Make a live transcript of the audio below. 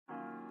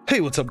Hey,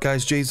 what's up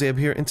guys, Jzab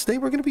here, and today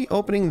we're going to be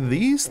opening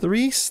these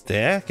 3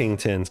 stacking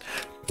tins.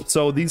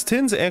 So these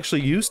tins actually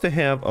used to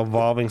have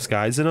Evolving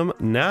Skies in them.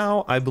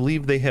 Now I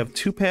believe they have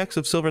 2 packs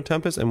of Silver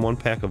Tempest and 1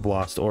 pack of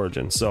Lost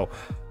Origin. So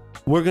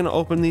we're going to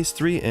open these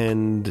 3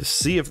 and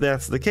see if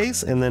that's the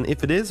case, and then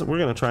if it is, we're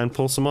going to try and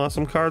pull some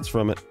awesome cards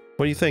from it.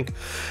 What do you think?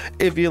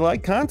 If you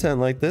like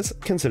content like this,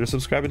 consider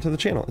subscribing to the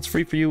channel. It's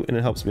free for you and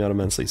it helps me out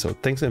immensely, so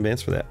thanks in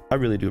advance for that. I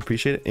really do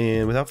appreciate it,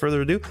 and without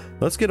further ado,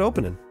 let's get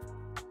opening.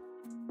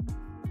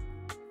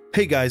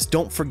 Hey guys,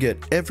 don't forget,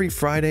 every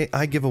Friday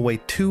I give away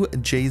 2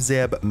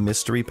 Jzab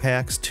mystery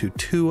packs to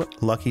 2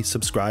 lucky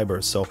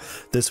subscribers. So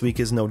this week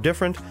is no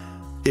different.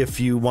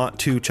 If you want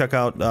to check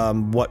out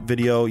what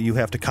video you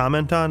have to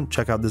comment on,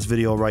 check out this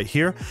video right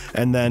here.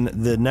 And then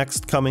the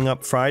next coming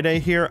up Friday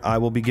here, I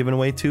will be giving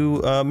away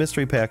 2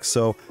 mystery packs.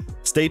 So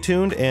stay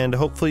tuned and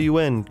hopefully you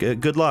win.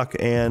 Good luck.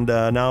 And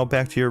now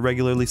back to your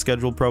regularly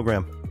scheduled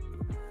program.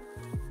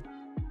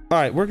 All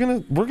right, we're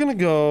gonna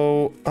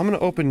go. I'm gonna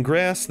open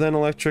grass, then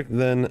electric,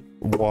 then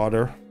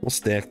water. We'll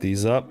stack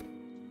these up.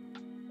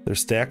 They're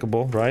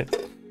stackable, right?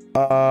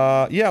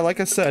 Yeah, like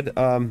I said,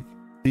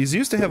 these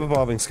used to have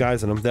Evolving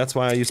Skies in them. That's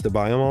why I used to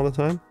buy them all the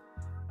time,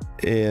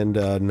 and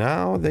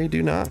now they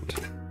do not.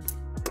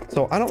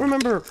 So I don't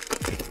remember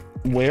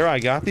where I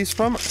got these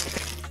from.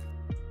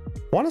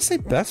 I want to say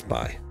Best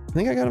Buy. I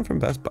think I got them from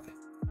Best Buy.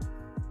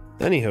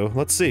 Anywho,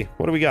 let's see.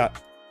 What do we got?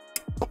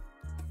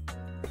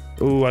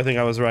 Ooh, I think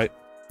I was right.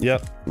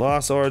 Yep,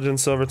 Lost Origin,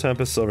 Silver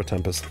Tempest, Silver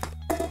Tempest.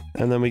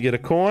 And then we get a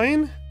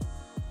coin.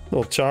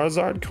 Little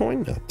Charizard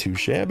coin, not too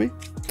shabby.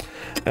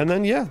 And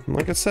then, yeah,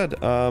 like I said,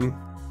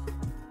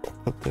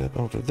 put that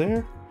over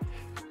there.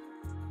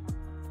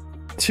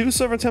 2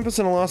 Silver Tempest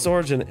and a Lost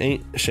Origin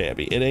ain't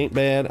shabby. It ain't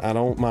bad, I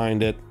don't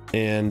mind it.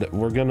 And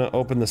we're gonna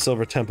open the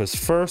Silver Tempest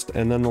first,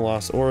 and then the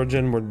Lost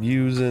Origin. We're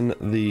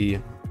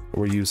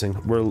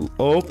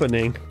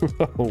opening,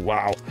 oh,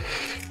 wow,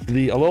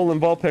 the Alolan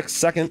Vulpix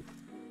second.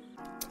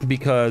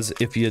 Because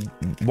if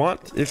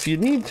you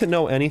need to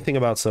know anything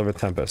about Silver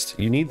Tempest,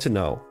 you need to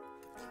know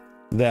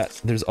that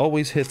there's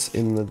always hits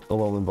in the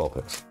Alolan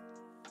Vulpix.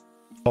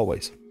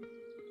 Always.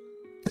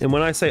 And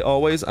when I say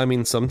always, I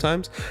mean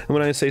sometimes. And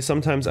when I say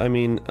sometimes, I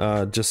mean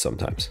just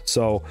sometimes.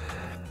 So,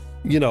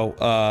 you know,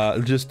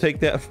 just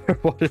take that for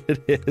what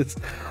it is.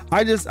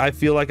 I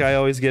feel like I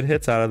always get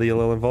hits out of the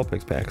Alolan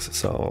Vulpix packs.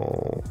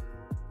 So,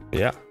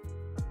 yeah.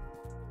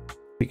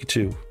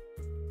 Pikachu.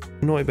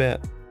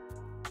 Noibat.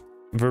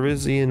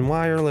 Verizian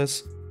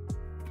Wireless.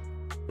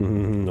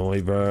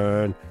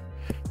 Noivern.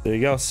 There you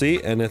go. See?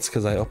 And it's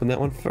because I opened that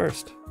one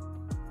first.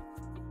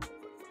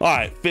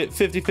 Alright,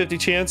 50-50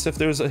 chance if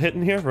there's a hit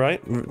in here, right?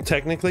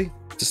 Technically.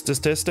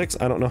 Statistics.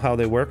 I don't know how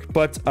they work.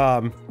 But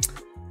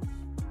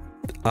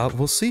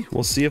we'll see.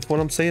 We'll see if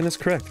what I'm saying is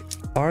correct.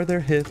 Are there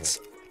hits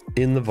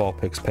in the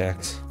Vulpix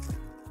packs?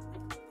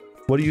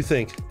 What do you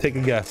think? Take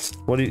a guess.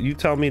 What do you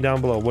tell me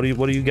down below? What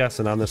are you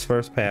guessing on this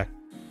first pack?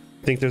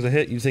 Think there's a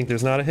hit? You think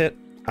there's not a hit?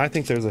 I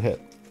think there's a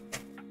hit.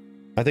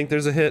 I think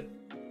there's a hit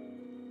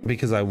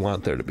because I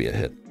want there to be a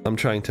hit. I'm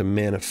trying to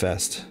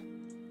manifest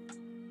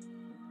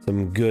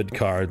some good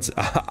cards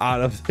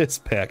out of this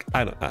pack.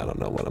 I don't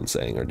know what I'm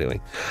saying or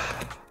doing.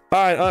 All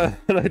right,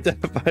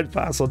 unidentified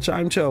fossil,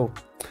 Chimecho,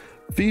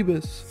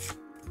 Phoebus,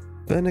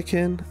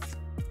 Fennekin,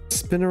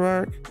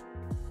 Spinarak,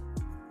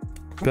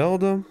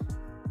 Beldum,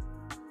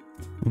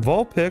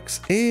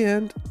 Vulpix,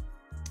 and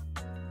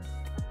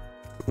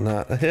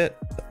not a hit.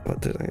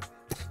 What did I?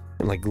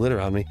 And like glitter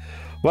on me.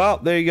 Well,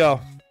 there you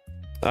go.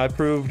 I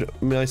proved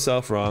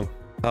myself wrong.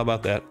 How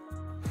about that?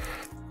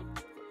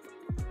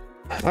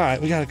 All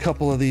right, we got a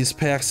couple of these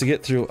packs to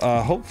get through.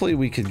 Hopefully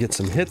we could get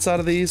some hits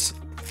out of these.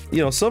 You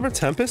know, Silver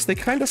Tempest, they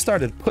kind of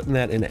started putting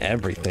that in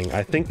everything.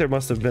 I think there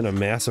must have been a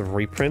massive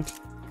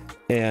reprint,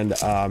 and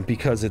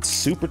because it's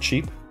super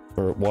cheap,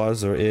 or it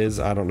was or is,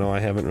 I don't know, I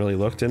haven't really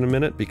looked in a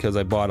minute because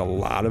I bought a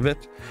lot of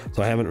it,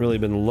 so I haven't really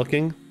been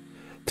looking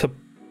to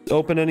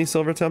open any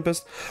Silver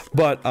Tempest.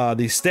 But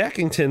these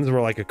stacking tins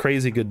were like a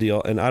crazy good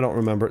deal, and I don't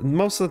remember.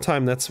 Most of the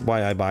time that's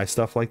why I buy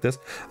stuff like this.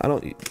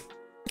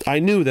 I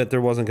knew that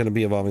there wasn't going to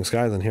be Evolving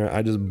Skies in here.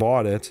 I just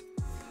bought it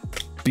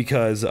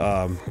because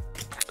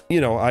you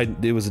know,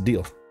 it was a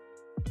deal.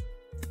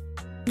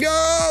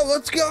 Go,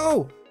 let's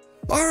go.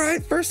 All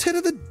right, first hit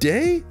of the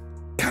day,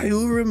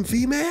 Kyurem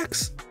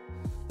VMAX.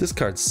 This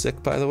card's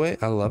sick, by the way.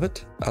 I love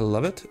it. I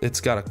love it. It's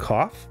got a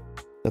cough,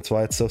 that's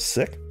why it's so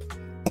sick.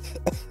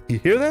 You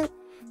hear that?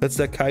 That's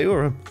that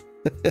Kyurem.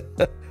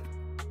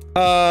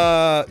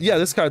 Yeah,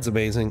 this card's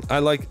amazing. I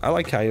like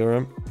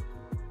Kyurem.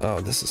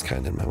 Oh, this is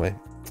kind of in my way.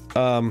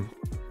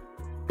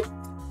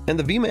 And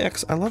the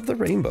VMAX, I love the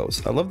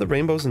rainbows. I love the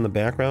rainbows in the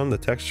background. The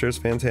texture is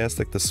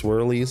fantastic. The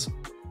swirlies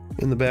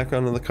in the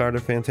background of the card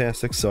are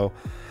fantastic. So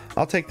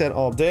I'll take that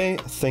all day.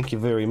 Thank you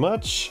very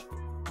much.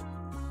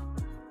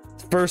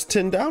 First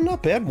tin down,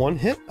 not bad. 1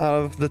 hit out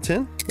of the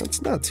tin.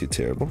 That's not too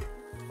terrible.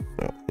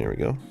 Oh, here we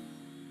go.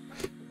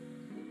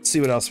 Let's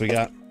see what else we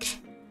got.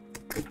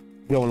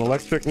 Going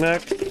electric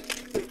neck.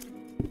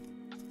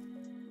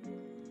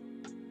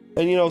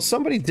 And you know,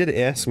 somebody did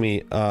ask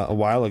me a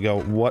while ago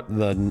what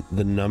the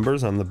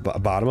numbers on the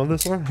bottom of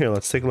this one. Here,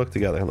 let's take a look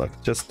together. Look,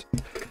 just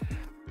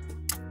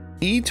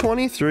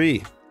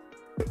E23.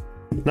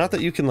 Not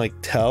that you can like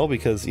tell,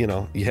 because you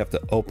know you have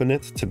to open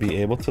it to be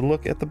able to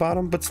look at the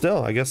bottom, but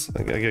still, I guess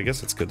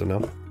it's good to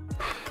know.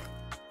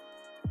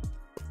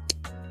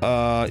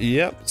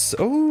 Yep.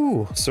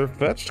 Oh,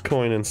 Surfetched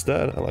coin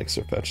instead. I like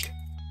Surfetched.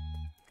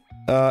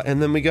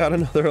 And then we got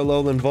another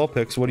Alolan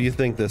Vulpix. What do you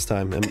think this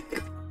time?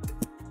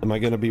 Am I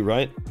gonna be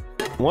right?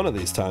 One of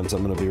these times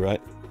I'm gonna be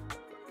right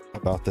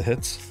about the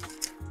hits.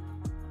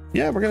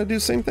 Yeah, we're gonna do the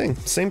same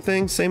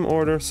thing, same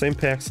order, same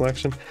pack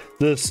selection.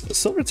 This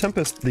Silver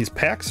Tempest, these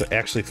packs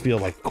actually feel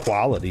like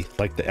quality,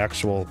 like the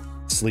actual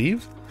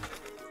sleeve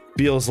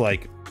feels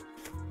like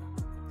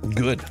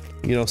good.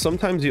 You know,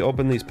 sometimes you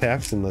open these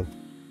packs and they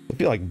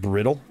feel like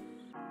brittle.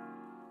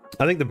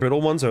 I think the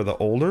brittle ones are the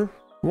older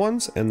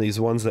ones, and these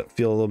ones that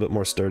feel a little bit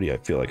more sturdy, I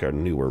feel like are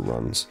newer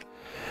runs.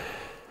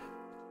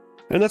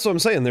 And that's what I'm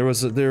saying.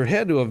 There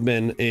had to have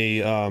been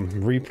a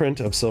reprint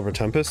of Silver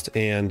Tempest,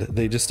 and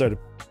they just started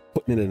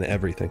putting it in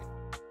everything.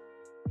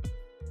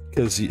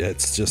 Because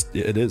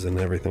it is in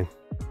everything.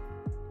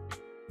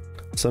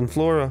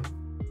 Sunflora.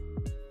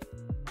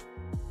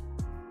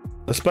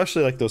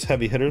 Especially like those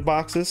heavy hitter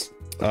boxes.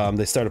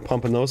 They started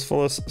pumping those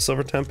full of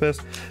Silver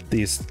Tempest.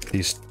 These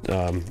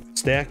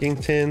stacking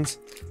tins.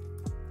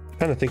 I'm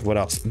trying to think what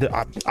else.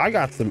 I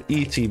got some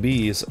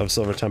ETBs of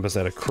Silver Tempest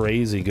at a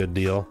crazy good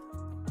deal.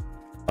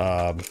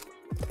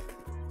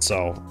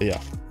 So yeah.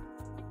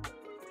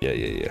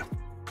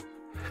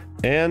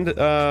 And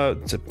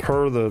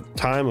per the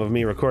time of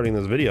me recording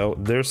this video,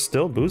 there's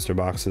still booster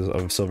boxes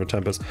of Silver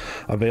Tempest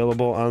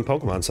available on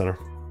Pokemon Center.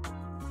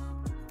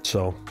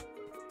 So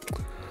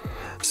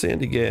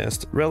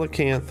Sandygast,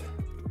 Relicanth,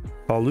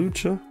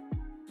 Palucha,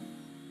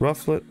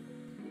 Rufflet,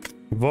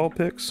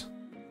 Vulpix.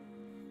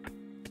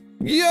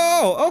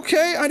 Yo,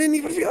 okay, I didn't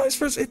even realize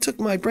first. It took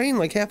my brain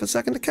like half a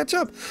second to catch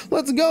up.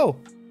 Let's go.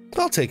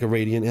 I'll take a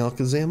Radiant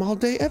Alakazam all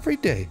day, every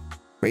day.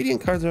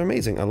 Radiant cards are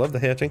amazing. I love the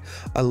hatching.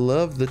 I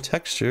love the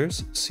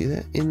textures. See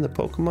that in the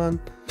Pokemon?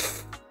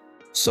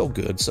 So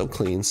good, so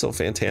clean, so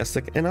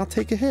fantastic. And I'll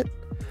take a hit.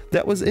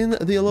 That was in the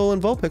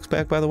Alolan Vulpix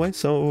pack, by the way.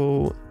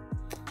 So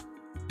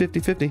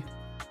 50-50.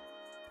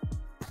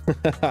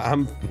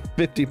 I'm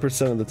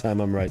 50% of the time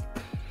I'm right.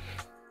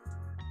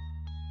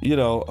 You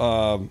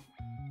know,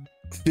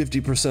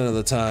 50% of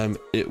the time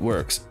it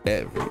works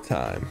every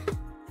time.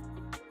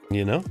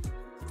 You know?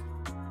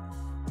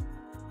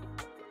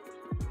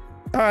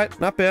 All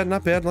right, not bad,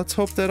 not bad. Let's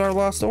hope that our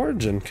Lost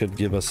Origin could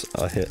give us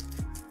a hit.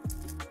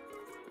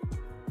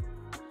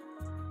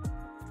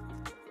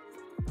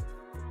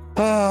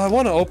 I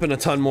want to open a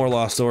ton more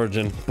Lost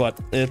Origin, but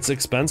it's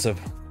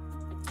expensive.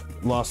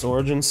 Lost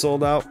Origin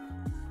sold out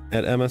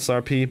at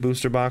MSRP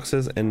booster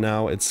boxes, and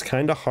now it's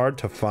kind of hard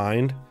to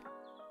find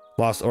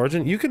Lost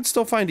Origin. You can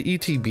still find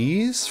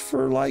ETBs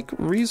for like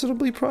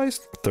reasonably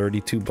priced,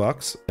 32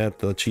 bucks at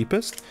the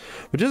cheapest,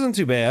 which isn't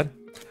too bad.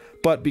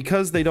 But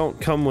because they don't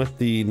come with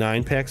the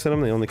 9 packs in them,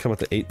 they only come with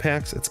the 8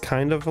 packs, it's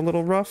kind of a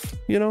little rough,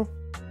 you know?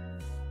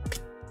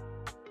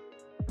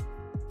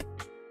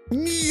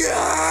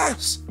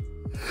 Yes!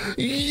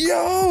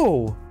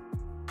 Yo!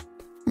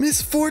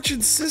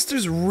 Misfortune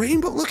Sisters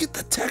Rainbow. Look at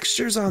the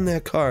textures on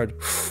that card.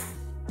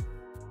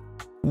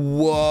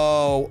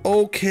 Whoa.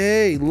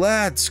 Okay,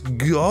 let's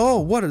go.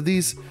 What are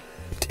these?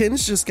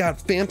 Tins just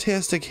got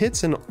fantastic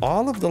hits in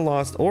all of the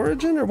Lost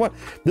Origin, or what?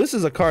 This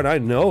is a card I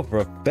know for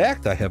a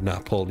fact I have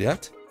not pulled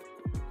yet.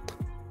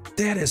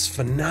 That is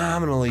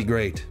phenomenally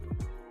great.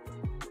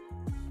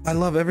 I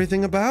love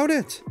everything about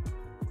it.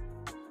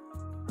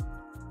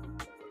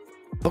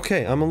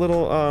 Okay, I'm a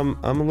little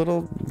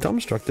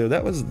dumbstruck there.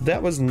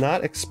 That was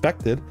not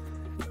expected.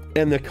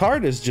 And the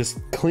card is just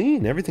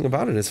clean. Everything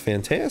about it is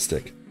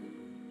fantastic.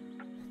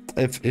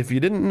 If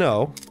you didn't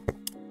know,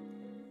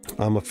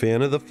 I'm a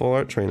fan of the full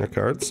art trainer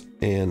cards,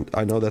 and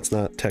I know that's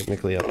not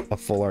technically a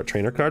full art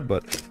trainer card,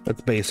 but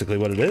that's basically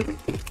what it is.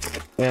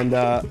 And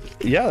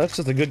yeah, that's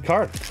just a good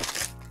card.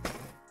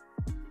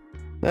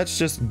 That's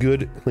just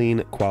good,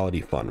 clean,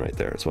 quality fun right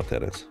there is what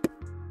that is.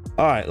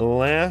 All right,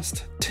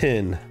 last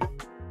tin.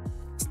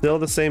 Still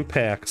the same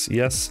packs.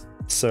 Yes,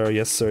 sir.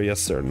 Yes, sir. Yes,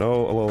 sir.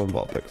 No Alolan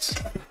Vulpix.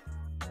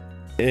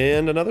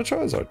 And another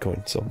Charizard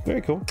coin. So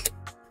very cool.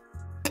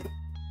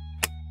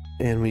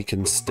 And we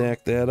can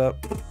stack that up.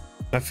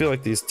 I feel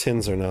like these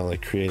tins are now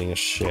like creating a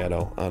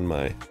shadow on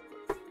my.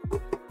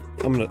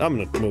 I'm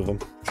gonna move them.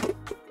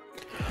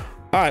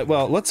 All right.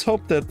 Well, let's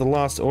hope that the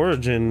Lost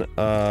Origin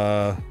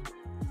has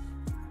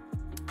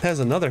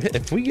another hit.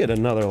 If we get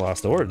another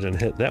Lost Origin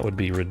hit, that would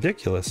be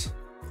ridiculous.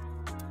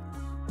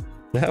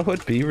 That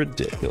would be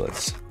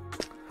ridiculous.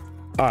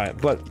 All right,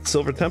 but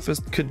Silver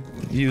Tempest could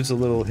use a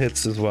little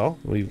hits as well.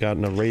 We've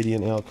gotten a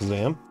Radiant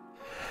Alakazam.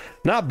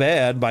 Not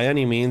bad by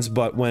any means,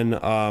 but when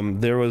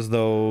there was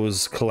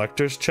those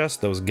collector's chests,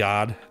 those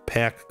God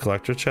pack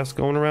collector chests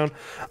going around,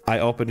 I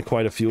opened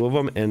quite a few of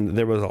them, and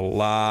there was a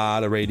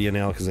lot of Radiant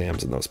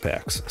Alakazams in those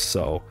packs.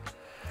 So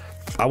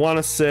I want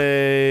to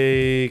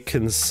say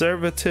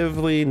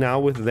conservatively now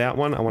with that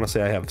one, I want to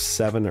say I have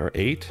 7 or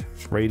 8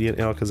 Radiant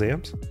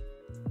Alakazams.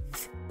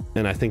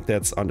 And I think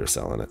that's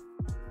underselling it.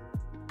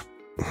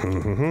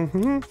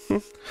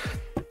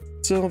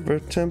 Silver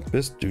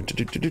Tempest.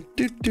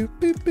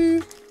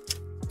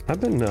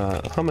 I've been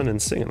humming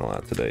and singing a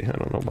lot today. I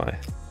don't know why.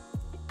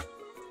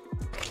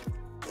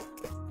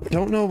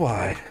 Don't know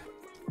why.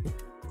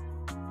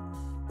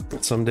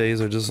 Some days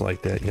are just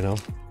like that, you know?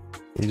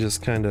 You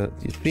just kind of,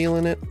 you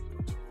feeling it,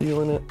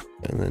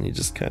 and then you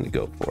just kind of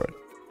go for it.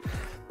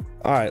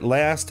 All right,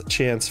 last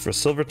chance for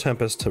Silver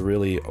Tempest to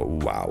really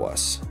wow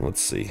us.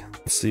 Let's see.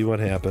 Let's see what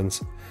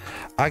happens.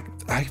 I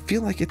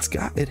feel like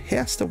it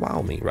has to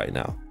wow me right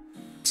now.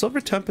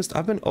 Silver Tempest,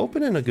 I've been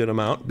opening a good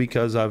amount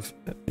because I've,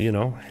 you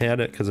know, had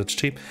it because it's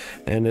cheap,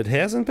 and it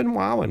hasn't been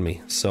wowing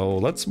me. So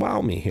let's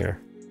wow me here.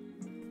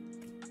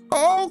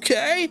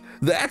 Okay,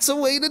 that's a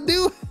way to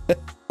do it.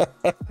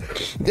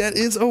 That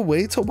is a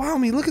way to wow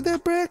me. Look at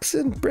that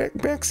Braxian.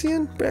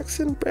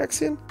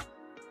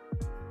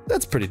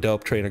 That's pretty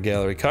dope trainer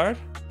gallery card,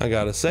 I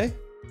gotta say.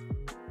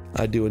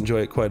 I do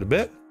enjoy it quite a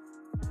bit.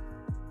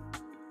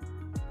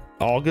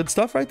 All good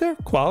stuff right there.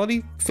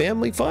 Quality,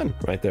 family fun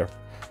right there.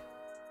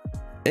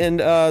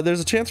 And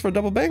there's a chance for a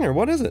double banger.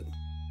 What is it?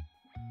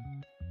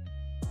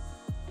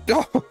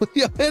 Oh,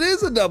 yeah, it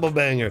is a double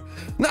banger.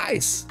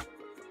 Nice.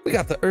 We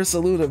got the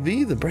Ursaluna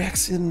V, the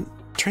Braxian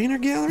trainer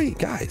gallery.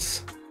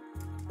 Guys,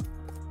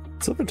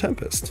 Silver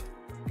Tempest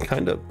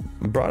kind of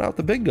brought out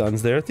the big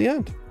guns there at the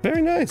end.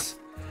 Very nice.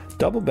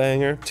 Double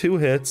banger, 2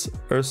 hits.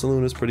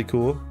 Ursaluna's pretty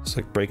cool. It's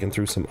like breaking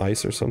through some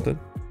ice or something.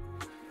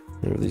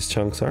 There these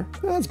chunks are.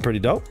 That's pretty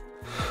dope.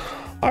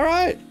 All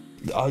right.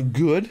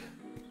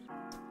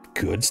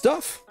 Good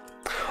stuff.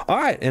 All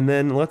right, and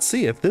then let's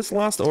see if this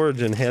Lost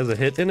Origin has a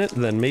hit in it,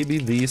 then maybe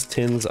these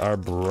tins are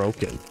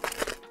broken,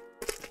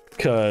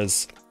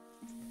 because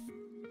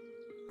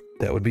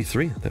that would be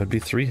 3. That would be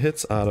 3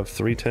 hits out of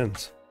 3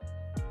 tins.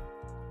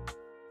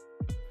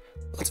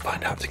 Let's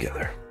find out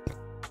together.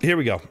 Here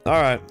we go.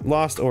 All right,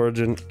 Lost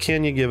Origin.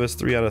 Can you give us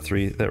 3 out of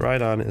 3? That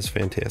Rhydon is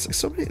fantastic.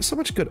 So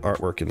much good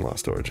artwork in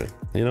Lost Origin.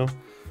 You know,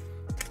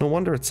 no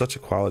wonder it's such a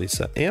quality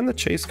set. And the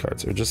chase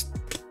cards are just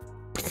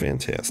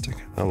fantastic.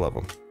 I love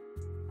them.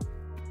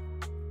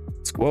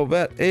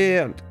 Squovet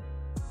and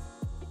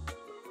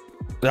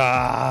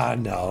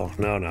no.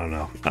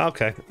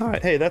 Okay, all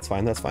right. Hey, that's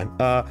fine.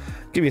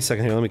 Give me a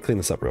second here. Let me clean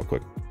this up real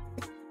quick.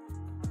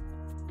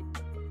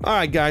 All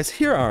right, guys,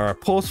 here are our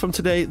pulls from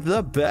today.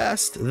 The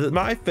best,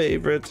 my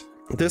favorite.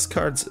 This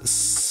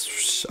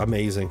card's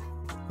amazing.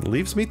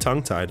 Leaves me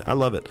tongue-tied. I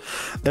love it.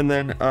 And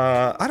then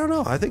I don't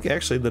know, I think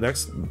actually the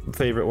next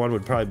favorite one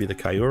would probably be the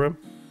Kyurem.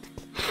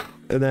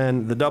 And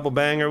then the double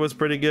banger was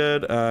pretty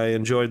good. I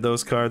enjoyed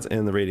those cards,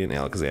 and the Radiant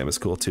Alakazam is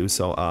cool too.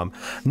 So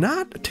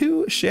not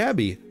too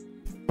shabby.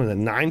 When the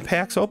 9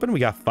 packs open, we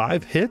got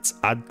 5 hits.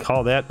 I'd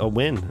call that a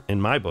win in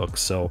my book.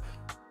 So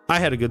I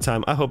had a good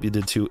time. I hope you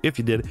did too. If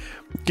you did,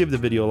 give the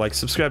video a like,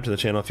 subscribe to the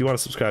channel. If you want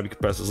to subscribe, you can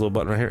press this little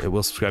button right here. It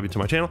will subscribe you to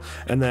my channel.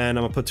 And then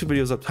I'm gonna put 2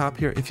 videos up top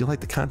here. If you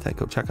like the content,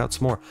 go check out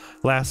some more.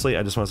 Lastly,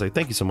 I just want to say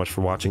thank you so much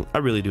for watching. I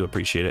really do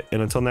appreciate it.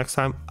 And until next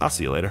time, I'll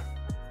see you later.